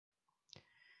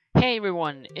Hey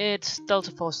everyone, it's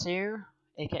Delta Force here,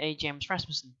 aka James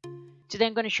Rasmussen. Today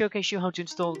I'm going to showcase you how to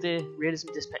install the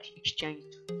Realism Dispatch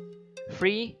Enhanced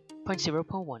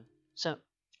 3.0.1. So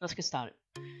let's get started.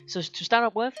 So to start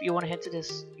up with, you want to head to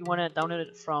this. You want to download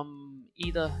it from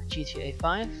either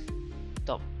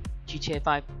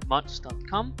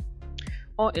GTA5.mods.com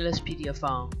or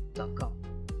lspdfr.com.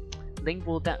 Link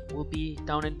that will be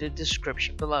down in the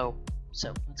description below.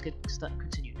 So let's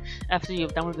continue. After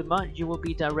you've downloaded the mod, you will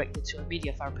be directed to a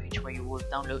media file page where you will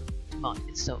download the mod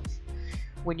itself.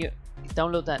 When you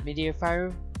download that media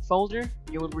file folder,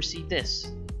 you will receive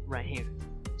this right here.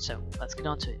 So let's get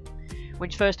on to it. When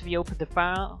first you open the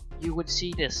file, you would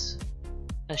see this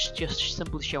as just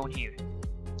simply shown here.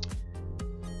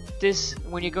 This,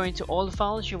 when you go into all the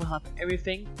files, you will have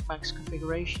everything, max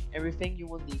configuration, everything you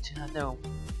will need to know.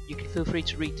 You can feel free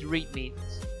to read the readmes.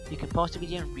 You can pause the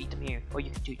video and read them here, or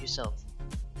you can do it yourself.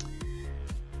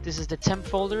 This is the temp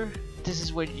folder. This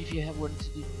is where, if you have one to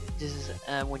do, this is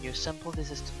when you sample.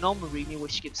 This is the normal readme,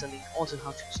 which gives a link also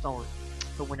how to install it.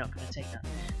 But we're not going to take that.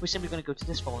 We're simply going to go to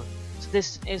this folder. So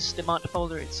this is the mod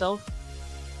folder itself.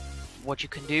 What you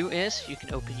can do is you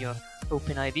can open your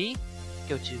OpenIV,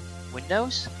 go to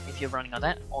Windows if you're running on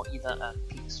that, or either a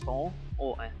PS4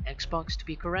 or an Xbox to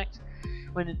be correct.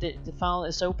 When the file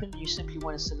is open, you simply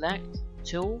want to select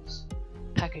Tools,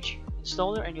 Package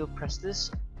Installer, and you'll press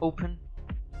this, Open,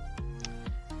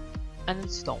 and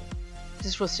Install.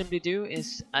 This will simply do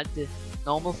is add the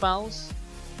normal files,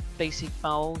 basic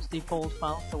files, default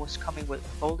files that was coming with the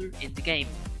folder in the game.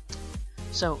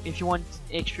 So if you want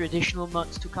extra additional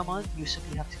mods to come on, you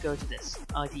simply have to go to this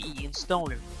IDE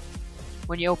installer.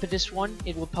 When you open this one,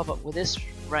 it will pop up with this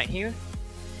right here,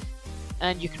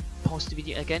 and you can pause the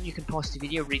video again. You can pause the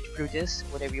video, read through this,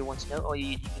 whatever you want to know, or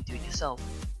you can do it yourself.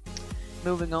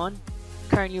 Moving on,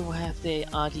 currently we have the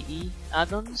RDE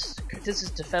add-ons. This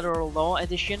is the Federal Law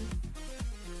Edition.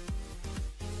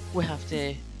 We have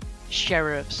the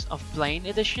Sheriffs of Blaine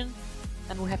Edition,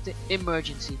 and we have the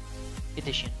Emergency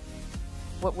Edition.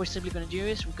 What we're simply going to do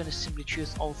is we're going to simply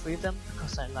choose all three of them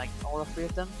because I like all three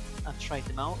of them. I've tried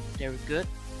them out, they're good.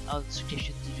 I'll suggest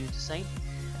you to do the same,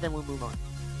 and then we'll move on.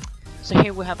 So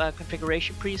here we have a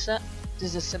configuration preset.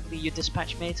 This is simply your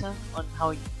dispatch meta on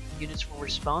how units will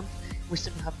respond. We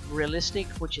simply have realistic,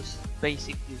 which is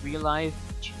basically real life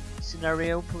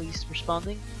scenario police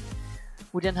responding.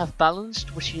 We then have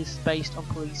balanced, which is based on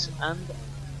police and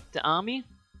the army.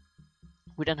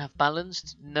 We then have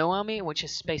balanced no army, which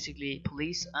is basically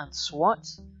police and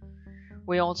SWAT.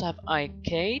 We also have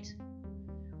arcade,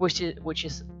 which is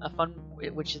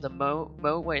the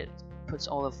mode where it puts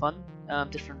all the fun,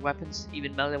 different weapons,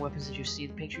 even melee weapons as you see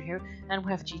in the picture here. And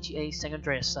we have GTA San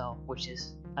Andreas style, which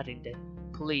is adding the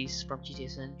police from GTA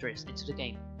San Andreas into the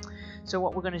game. So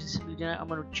what we're going to simply do now, I'm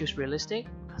going to choose realistic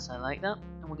because I like that,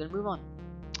 and we're going to move on.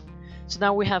 So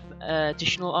now we have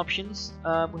additional options. We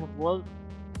have world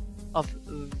of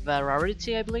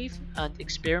variety, I believe, and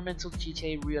experimental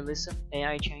GTA realism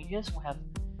AI changes. We have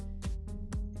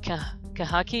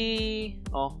Kahaki,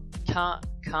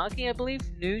 I believe,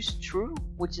 news true,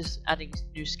 which is adding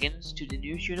new skins to the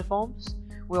news uniforms.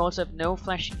 We also have no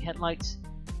flashing headlights,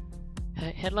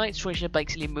 which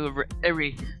basically move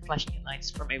every flashing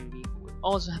headlights from every vehicle. We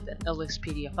also have the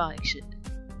LSPDFR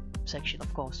section,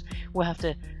 of course. We have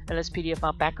the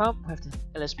LSPDFR backup, we have the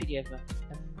LSPDFR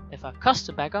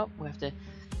custom backup, we have the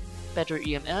better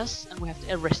EMS, and we have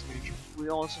the arrest manager. We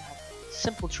also have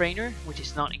simple trainer, which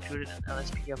is not included in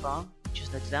LSPDFR,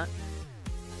 just note that.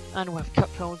 And we have cut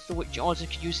codes, which you also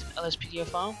can use in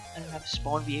LSPDFR, and we have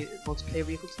spawn multiplayer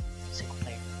vehicles, single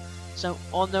player. So,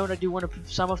 all note, I do want to put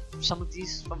some of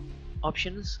these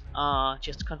options are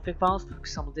just config files. For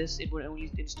some of this, it will only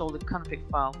install the config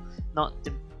file, not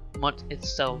the mod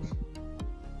itself.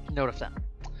 Note of that.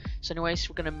 So anyways,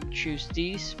 we're gonna choose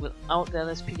these without the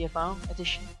LSPDFR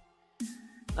edition.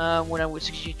 What I would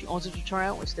suggest you also to try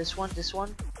out is this one,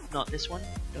 not this one.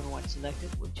 Don't know why it's selected.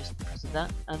 We'll just press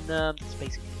that, and that's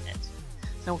basically it.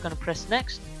 So we're gonna press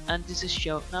next, and this is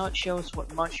now it shows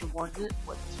what mods you wanted,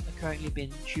 what's currently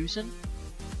been chosen.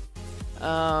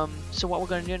 So what we're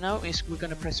gonna do now is we're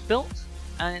gonna press build,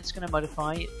 and it's gonna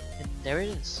modify it, and there it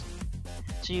is.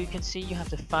 So you can see you have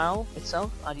the file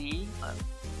itself, IDE.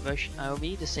 Version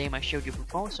IOV, the same I showed you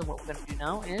before. So what we're going to do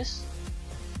now is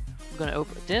we're going to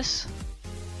open this,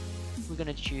 we're going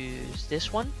to choose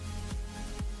this one,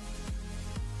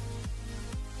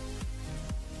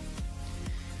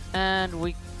 and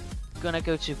we're going to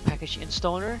go to package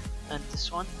installer and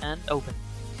this one and open.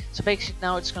 So basically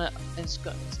now it's going to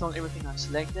install everything I've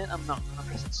selected. I'm not going to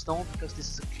press install because this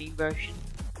is a clean version.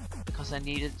 The because I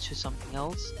need it to something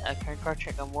else, a current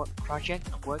project I'm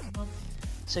working on.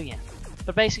 So yeah.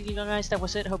 But basically guys, that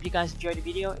was it. Hope you guys enjoyed the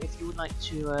video. If you would like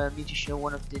to me to show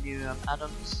one of the new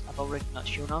add-ons I've already not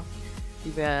shown off,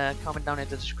 leave a comment down in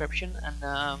the description,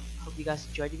 and hope you guys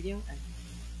enjoyed the video, and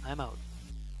I'm out.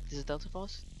 This is Delta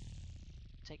Force.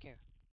 Take care.